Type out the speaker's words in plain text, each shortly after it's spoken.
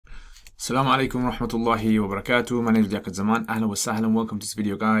Assalamu alaikum wa rahmatullahi wa barakatuh. My name is Liaquat. Ahlan wa sahlan. Welcome to this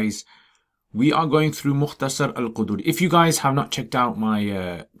video, guys. We are going through Mukhtasar al-Qudoori. If you guys have not checked out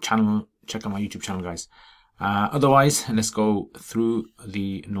my channel, check out my YouTube channel, guys. Otherwise, let's go through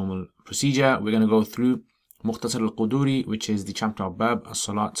the normal procedure. We're going to go through Mukhtasar al-Qudoori, which is the chapter of Bab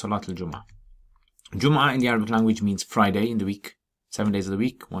as-Salat, Salat al-Jum'ah. Jum'ah in the Arabic language means Friday in the week. 7 days of the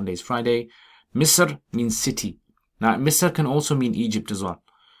week, 1 day is Friday. Misr means city. Now, Misr can also mean Egypt as well,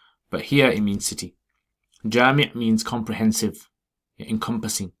 but here it means city. Jami' means comprehensive,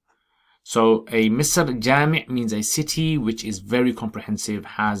 encompassing. So a Misr Jami' means a city which is very comprehensive,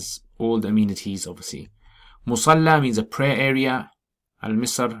 has all the amenities, obviously. Musalla means a prayer area.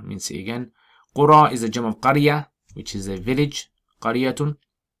 Al-Misr means city again. Qura is a jam of Qarya, which is a village. Qaryatun.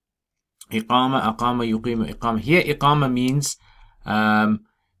 Iqama, aqama, yuqimu, iqama. Here iqama means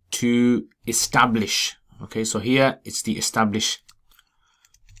to establish. Okay, so here it's the establish.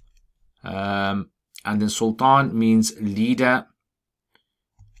 And then Sultan means leader.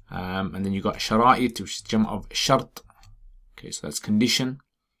 And then you got Shara'it, which is jam of Shart. Okay, so that's condition.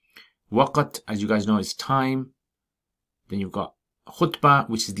 Waqt, as you guys know, is time. Then you've got Khutbah,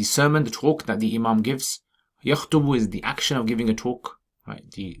 which is the sermon, the talk that the Imam gives. Yakhtubu is the action of giving a talk, right?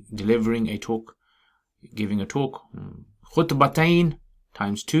 Delivering a talk, giving a talk. Khutbatain,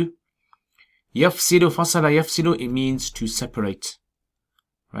 times 2. Yafsilu, fasala yafsilu, it means to separate.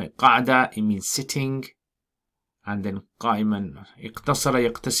 Right, qa'da, it means sitting. And then qa'iman, iqtasara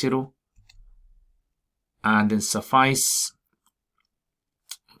yaqtasiru. And then suffice.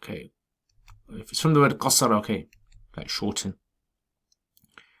 Okay, if it's from the word qasara, okay, like shorten.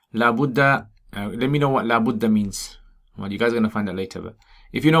 La buddha, let me know what la buddha means. Well, you guys are going to find that later, but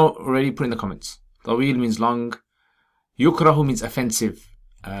if you know already, put in the comments. Tawil means long. Yukrahu means offensive.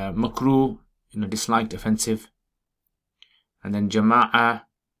 Makruh, disliked, offensive. And then jama'a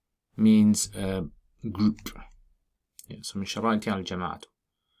means group. Yeah, so min shara'iti al-jama'atu.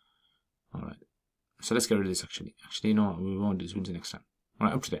 Alright. So let's get rid of this actually. Actually, no, we won't do this. We'll do it next time.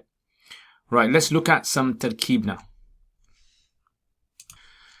 Alright, up to there. Right, let's look at some tarkeeb now.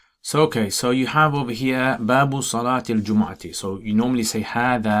 So, okay, so you have over here Babu Salat al-Jum'ati. So you normally say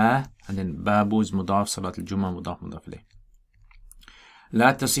Hada, and then Babu is Mudaf, Salat al-Jum'ah, Mudaf, Mudaf ilayh.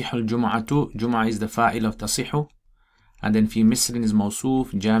 La tasihhu al-Jum'atu. Jum'ah is the fa'il of tasihhu. And then fi misrin is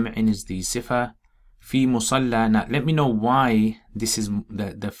mawsuf, jami'in is the sifa. Fi musalla. Now let me know why this is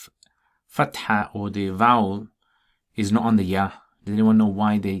the fatha or the vowel is not on the ya. Does anyone know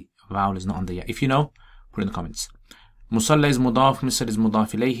why the vowel is not on the ya? If you know, put in the comments. Musalla is mudaf, misr is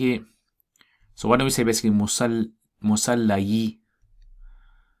mudaf ilayhi. So what do we say basically? Musallayi.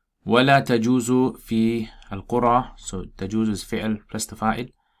 Wala tajuzu fi al-qura. So tajuzu is fi'l plus the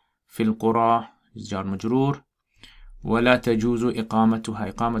fa'il. Fi al-qura is jar majroor. ولا تجوز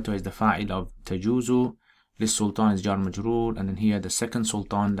إقامتها. إقامتها is the fa'il of تجوز. للسلطان is jar majroor. And then here the second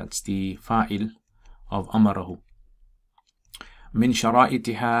sultan, that's the fa'il of أمره. من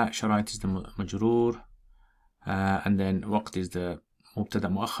شرائطها. شرائط is the majroor. And then وقت is the مبتدأ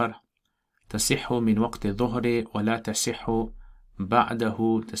مؤخر. تصح من وقت الظهر ولا تصح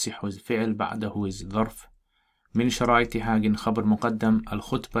بعده. تصح is فعل, بعده is ظرف. من شرائطها خبر مقدم.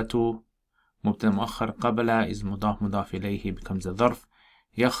 الخطبة مبتدأ مؤخر. قبل is مضاف مضاف إليه, becomes a ظرف.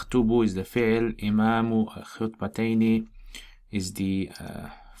 يخطب is the فعل. إمام خطبتين is the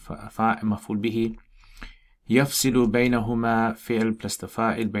مفعول به. يفصل بينهما فعل plus the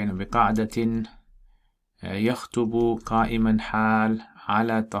فاعل. بين بقعدة. يخطب قائما حال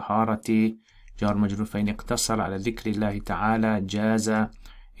على طهارة جار مجرور. فإن اقتصر على ذكر الله تعالى جاز.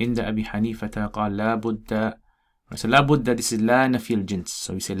 عند أبي حنيفة قال لا بد. So لا بد, this is لا نفي الجنس.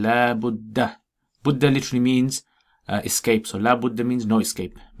 So we say لا بد. Buddha literally means escape. So لا بد means no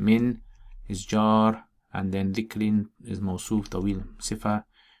escape. من is jar, and then ذكر is موصوف طويل صفة.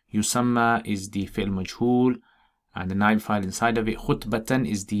 يسمى is the فعل مجهول, and the naib file inside of it. خطبة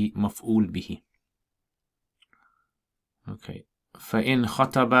is the مفعول به. Okay. فإن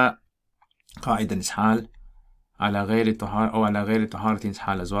خطب قائدا is حال. على غير طهارة أو على غير طهارة is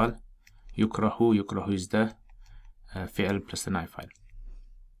حال as well. يكره is the فعل plus the naib file.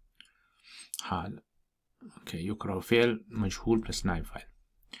 حال. Okay, يكره فعل مجهول plus naib file.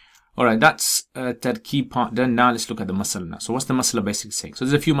 Alright, that's tarkeeb part done. Now let's look at the masala now. So what's the masala basically saying? So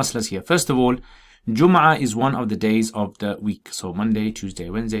there's a few masalas here. First of all, Jum'ah is one of the days of the week. So Monday, Tuesday,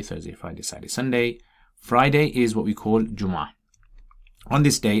 Wednesday, Thursday, Friday, Saturday, Sunday. Friday is what we call Jum'ah. On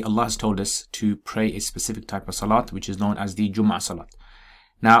this day, Allah has told us to pray a specific type of salat, which is known as the Jum'ah salat.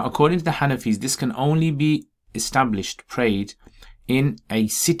 Now, according to the Hanafis, this can only be established, prayed in a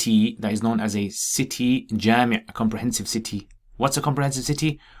city that is known as a city jami', a comprehensive city. What's a comprehensive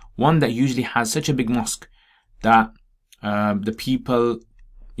city? one that usually has such a big mosque that the people,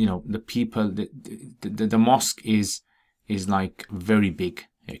 you know, the mosque is like very big.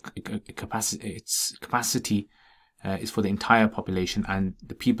 Its capacity is for the entire population, and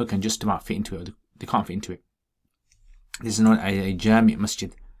the people can just about fit into it. They can't fit into it. This is not a jami'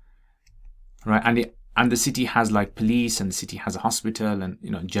 masjid, right? And the city has like police, and the city has a hospital, and,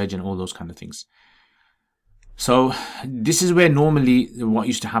 you know, judge and all those kind of things. So this is where normally what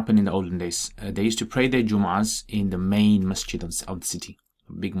used to happen in the olden days. They used to pray their Jum'ahs in the main masjid of the city,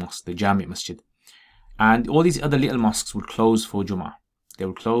 big mosque, the jami' masjid. And all these other little mosques would close for Jum'ah. They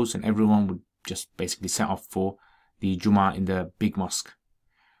would close, and everyone would just basically set off for the Jum'ah in the big mosque.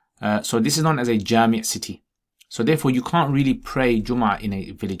 So this is known as a jami' city. So therefore you can't really pray Jum'ah in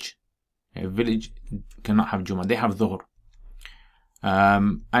a village. A village cannot have Jum'ah. They have Dhuhr.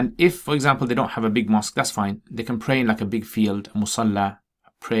 And if, for example, they don't have a big mosque, that's fine. They can pray in like a big field, a musalla,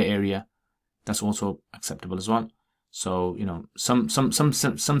 a prayer area. That's also acceptable as well. So, you know, some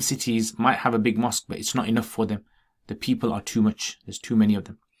cities might have a big mosque, but it's not enough for them. The people are too much. There's too many of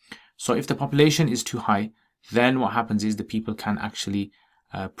them. So if the population is too high, then what happens is the people can actually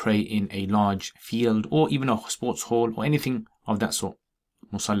pray in a large field, or even a sports hall, or anything of that sort.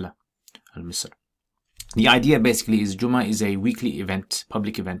 Musalla al-Misr. The idea basically is Jummah is a weekly event,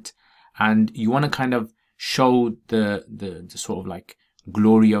 public event, and you want to kind of show the sort of like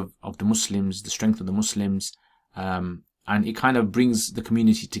glory of the Muslims, the strength of the Muslims, and it kind of brings the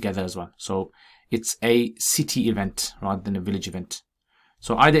community together as well. So it's a city event rather than a village event.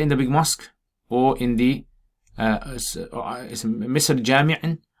 So either in the big mosque or in the Misr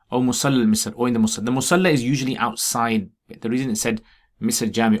Jami'an or Musalla al-Misr, or in the Musalla. The Musalla is usually outside. The reason it said Misr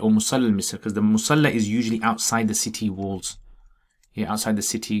Jami' or Musalla al-Misr, because the Musalla is usually outside the city walls. Yeah, outside the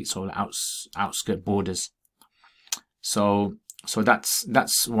city, so outskirt borders. So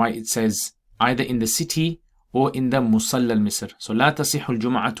that's why it says either in the city or in the Musalla al-Misr. So لا تصح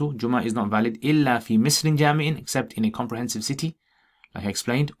الجمعة, Jum'ah is not valid إلا في مصر جامع, except in a comprehensive city, like I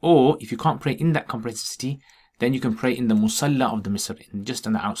explained. Or if you can't pray in that comprehensive city, then you can pray in the Musalla of the Misr, just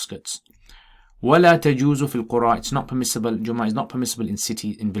on the outskirts. ولا تجوز في القرى, it's not permissible. Jum'ah is not permissible in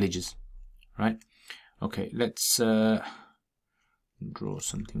villages, right? Okay, let's draw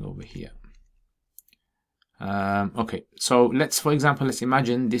something over here. Okay, so for example, let's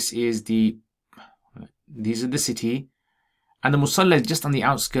imagine these are the city, and the Musalla is just on the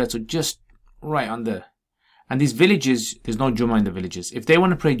outskirts, or just right on the. And these villages, there's no Jum'ah in the villages. If they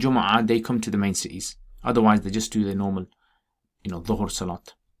want to pray Jum'ah, they come to the main cities. Otherwise, they just do their normal, Dhuhr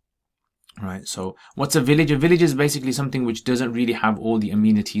Salat. Right, so what's a village? A village is basically something which doesn't really have all the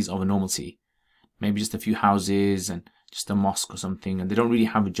amenities of a normal city. Maybe just a few houses and just a mosque or something, and they don't really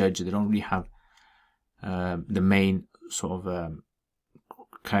have a judge. They don't really have the main sort of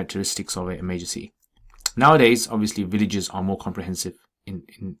characteristics of a major city. Nowadays, obviously, villages are more comprehensive in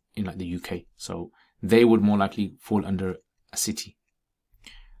like the UK, so they would more likely fall under a city.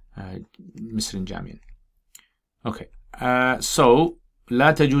 Misr Jamian. Okay, so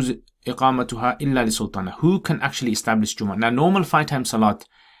لا تجوز إقامتها إلا لسلطانة. Who can actually establish Jummah? Now, normal 5-time Salat,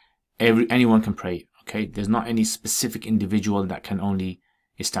 anyone can pray. Okay, there's not any specific individual that can only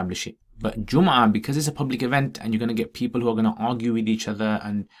establish it. But Jummah, because it's a public event, and you're going to get people who are going to argue with each other,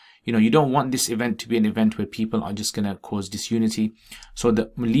 and you don't want this event to be an event where people are just going to cause disunity. So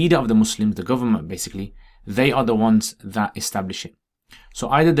the leader of the Muslims, the government basically, they are the ones that establish it. So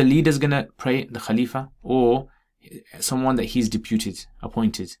either the leader is going to pray, the Khalifa, or someone that he's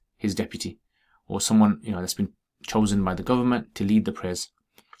appointed, his deputy, or someone that's been chosen by the government to lead the prayers.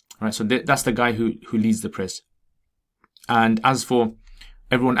 Right, so that's the guy who leads the prayers. And as for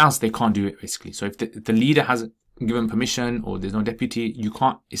everyone else, they can't do it basically. So if the leader hasn't given permission, or there's no deputy, you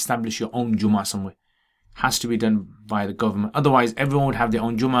can't establish your own Jummah somewhere. It has to be done by the government. Otherwise, everyone would have their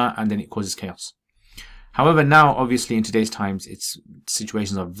own Jummah, and then it causes chaos. However, now, obviously, in today's times,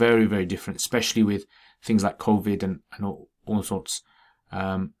 situations are very, very different, especially with things like COVID and all sorts.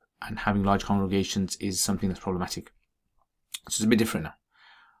 And having large congregations is something that's problematic. So it's a bit different now.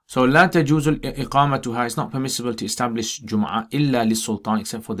 So لا تجوز إقامتها, it's not permissible to establish Jum'ah إلا للسلطان,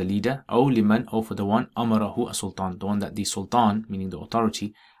 except for the leader, أو لمن, or for the one أمره السلطان, the one that the sultan, meaning the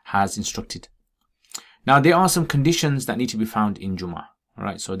authority, has instructed. Now there are some conditions that need to be found in Jum'ah.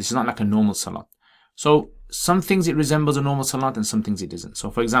 Alright, so this is not like a normal salat. So some things it resembles a normal salat, and some things it doesn't. So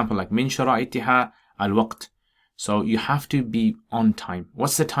for example, like min shara'itiha al-waqt. So you have to be on time.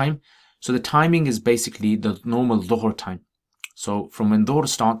 What's the time? So the timing is basically the normal dhuhr time. So from when dhuhr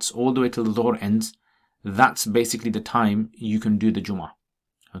starts all the way till the dhuhr ends, that's basically the time you can do the Jummah.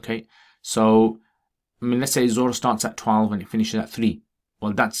 Okay, so let's say dhuhr starts at 12 and it finishes at 3.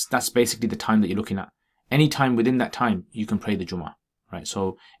 well, that's basically the time that you're looking at. Any time within that time, you can pray the Jummah, right?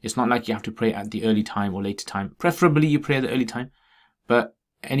 So it's not like you have to pray at the early time or later time. Preferably you pray at the early time, but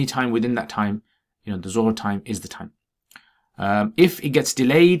any time within that time, the Zuhr time is the time. If it gets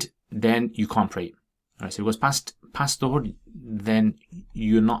delayed, then you can't pray. Right, so if it goes past Dhuhr, then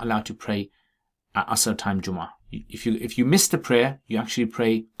you're not allowed to pray at Asr time Jummah. If you miss the prayer, you actually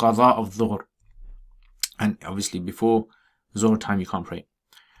pray Qadha of Dhuhr. And obviously before Zuhr time you can't pray.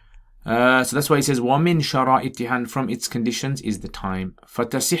 So that's why he says وَمِن شَرَائِطِهَا, from its conditions is the time.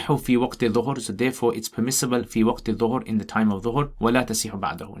 فَتَصِحُ فِي وَقْتِ الظُّهُرِ, so therefore it's permissible فِي وَقْتِ الظُّهُرِ, in the time of Dhuhr, وَلَا تَصِحُ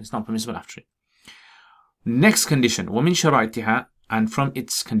بَعْدَهُ, it's not permissible after it. Next condition, وَمِن شَرَائِطِهَا, and from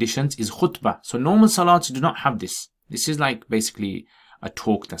its conditions is khutbah. So normal salats do not have this. This is like basically a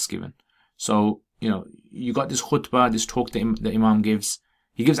talk that's given. So, you got this khutbah, this talk the Imam gives.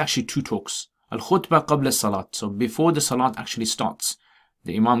 He gives actually two talks. Al-khutbah qabla salat. So before the salat actually starts,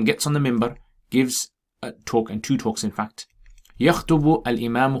 the Imam gets on the minbar, gives a talk, and two talks in fact. يَخْتُبُ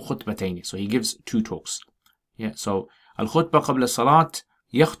الْإِمَامُ خُطْبَتَيْنِ. So he gives two talks. Yeah, so al-khutbah qabla salat,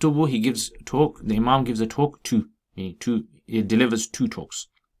 يَخْتُبُ, he gives talk, the Imam gives a talk, two. He delivers two talks.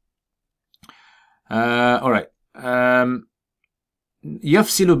 Alright. يَفْصِلُ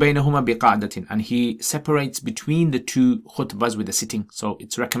بَيْنَهُمَا بِقَعْدَةٍ, and he separates between the two khutbahs with a sitting. So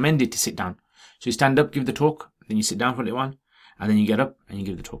it's recommended to sit down. So you stand up, give the talk, then you sit down for a little while, and then you get up and you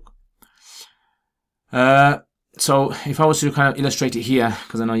give the talk. So if I was to kind of illustrate it here,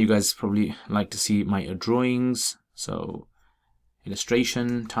 because I know you guys probably like to see my drawings. So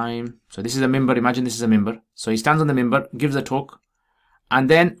illustration time. So this is a minbar. Imagine this is a minbar. So he stands on the minbar, gives a talk, and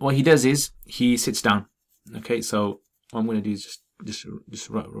then what he does is he sits down. Okay, so what I'm going to do is just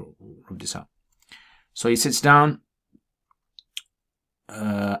rub this out. So he sits down,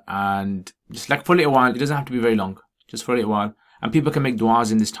 and just like for a little while. It doesn't have to be very long. Just for a little while, and people can make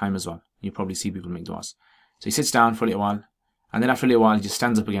du'as in this time as well. You probably see people make du'as. So he sits down for a little while, and then after a little while he just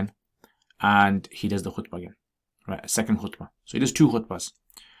stands up again, and he does the khutbah again. Right, a second khutbah. So he does two khutbahs.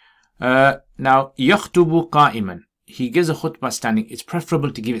 Now, يَخْتُبُ قَائِمًا, he gives a khutbah standing. It's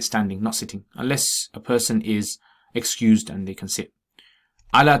preferable to give it standing, not sitting, unless a person is excused and they can sit.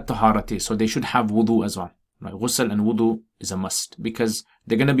 عَلَى الطَّهَارَةِ, so they should have wudu as well. Right, ghusl and wudu is a must, because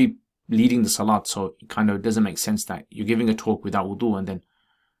they're going to be leading the salat, so it kind of doesn't make sense that you're giving a talk without wudu and then,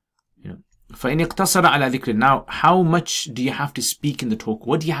 فَإِنِ اقْتَصَرَ عَلَى ذِكْرٍ, now how much do you have to speak in the talk?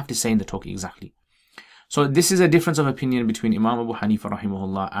 What do you have to say in the talk exactly? So this is a difference of opinion between Imam Abu Hanifa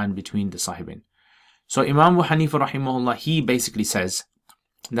rahimahullah and between the Sahibain. So Imam Abu Hanifa rahimahullah, he basically says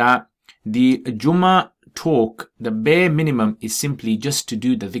that the Jummah talk, the bare minimum is simply just to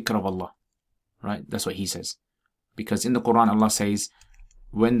do the dhikr of Allah. Right? That's what he says. Because in the Quran Allah says,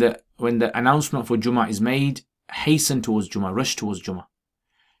 when the announcement for Jummah is made, hasten towards Jummah, rush towards Jummah.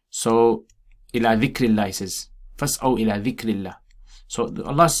 So ila dhikrillah, he says, fas'aw ila dhikrillah. So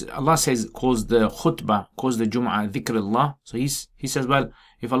Allah says, calls the khutbah, calls the Jum'ah dhikrullah. So he says, well,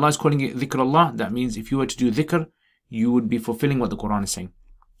 if Allah is calling it dhikrullah, that means if you were to do dhikr, you would be fulfilling what the Quran is saying.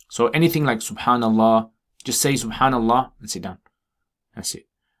 So anything like subhanallah, just say subhanallah and sit down. That's it.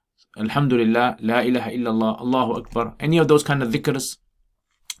 Alhamdulillah, la ilaha illallah, Allahu Akbar. Any of those kind of dhikrs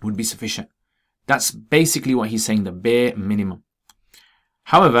would be sufficient. That's basically what he's saying, the bare minimum.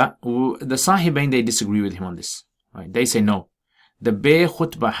 However, the Sahibain, they disagree with him on this. Right? They say no. The bare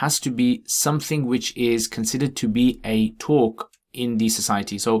khutbah has to be something which is considered to be a talk in the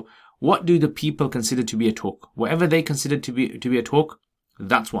society. So what do the people consider to be a talk? Whatever they consider to be a talk,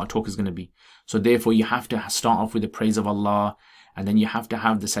 that's what a talk is going to be. So therefore you have to start off with the praise of Allah, and then you have to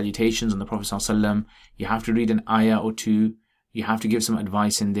have the salutations on the Prophet ﷺ. You have to read an ayah or two. You have to give some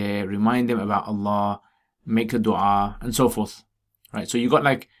advice in there, remind them about Allah, make a dua, and so forth. Right? So you got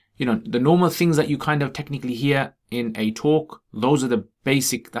like, the normal things that you kind of technically hear in a talk. Those are the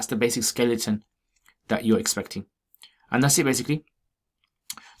basic, that's the basic skeleton that you're expecting. And that's it basically.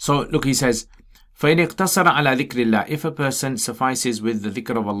 So look, he says, فَإِنِ اقْتَصَرَ عَلَى ذِكْرِ اللَّهِ, if a person suffices with the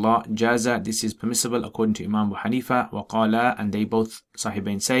dhikr of Allah, jaza, this is permissible according to Imam Abu Hanifa, وَقَالَا, and they both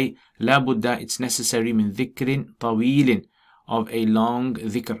Sahibain say, لَا بُدَّ, it's necessary min dhikrin طَوِيلٍ, of a long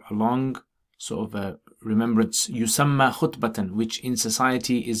dhikr, a long sort of a remembrance, yusamma khutbatan, which in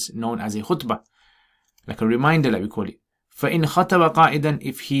society is known as a khutbah, like a reminder, like we call it. فَإِنْ خَطَبَ قَائِدًا,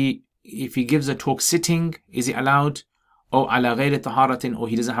 if he gives a talk sitting, is it allowed? Or ala ghayri taharatin, or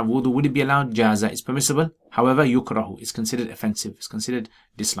he doesn't have wudu, would it be allowed? Jaza, it's permissible. However, yukrahu, it's considered offensive, it's considered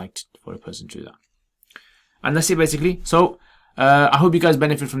disliked for a person to do that. And that's it basically. So I hope you guys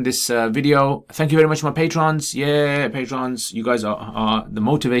benefit from this video. Thank you very much to my patrons. Yeah, patrons, you guys are the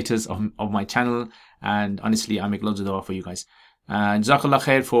motivators of my channel, and honestly I make loads of dua for you guys. Jazakallah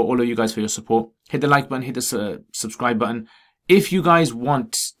khair for all of you guys for your support. Hit the like button, hit the subscribe button. If you guys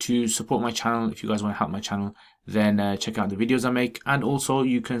want to support my channel, if you guys want to help my channel, then check out the videos I make, and also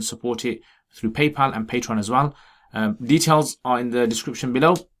you can support it through PayPal and Patreon as well. Details are in the description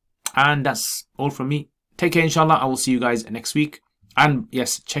below. And that's all from me. Take care, inshallah. I will see you guys next week. And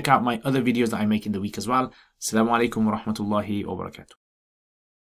yes, check out my other videos that I make in the week as well. Assalamu alaikum wa rahmatullahi wa barakatuh.